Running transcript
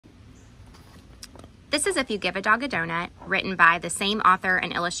This is If You Give a Dog a Donut, written by the same author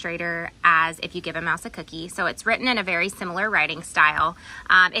and illustrator as If You Give a Mouse a Cookie. So it's written in a very similar writing style.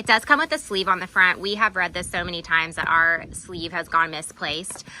 It does come with a sleeve on the front. We have read this so many times that our sleeve has gone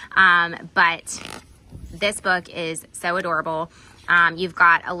misplaced. But this book is so adorable. You've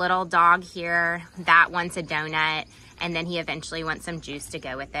got a little dog here that wants a donut, and then he eventually wants some juice to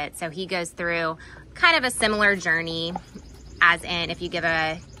go with it. So he goes through kind of a similar journey as in If You Give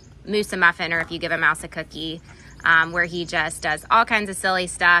a Moose a Muffin or If You Give a Mouse a Cookie, where he just does all kinds of silly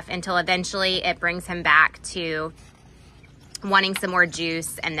stuff until eventually it brings him back to wanting some more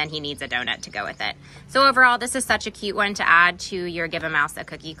juice, and then he needs a donut to go with it. So overall, this is such a cute one to add to your Give a Mouse a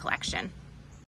Cookie collection.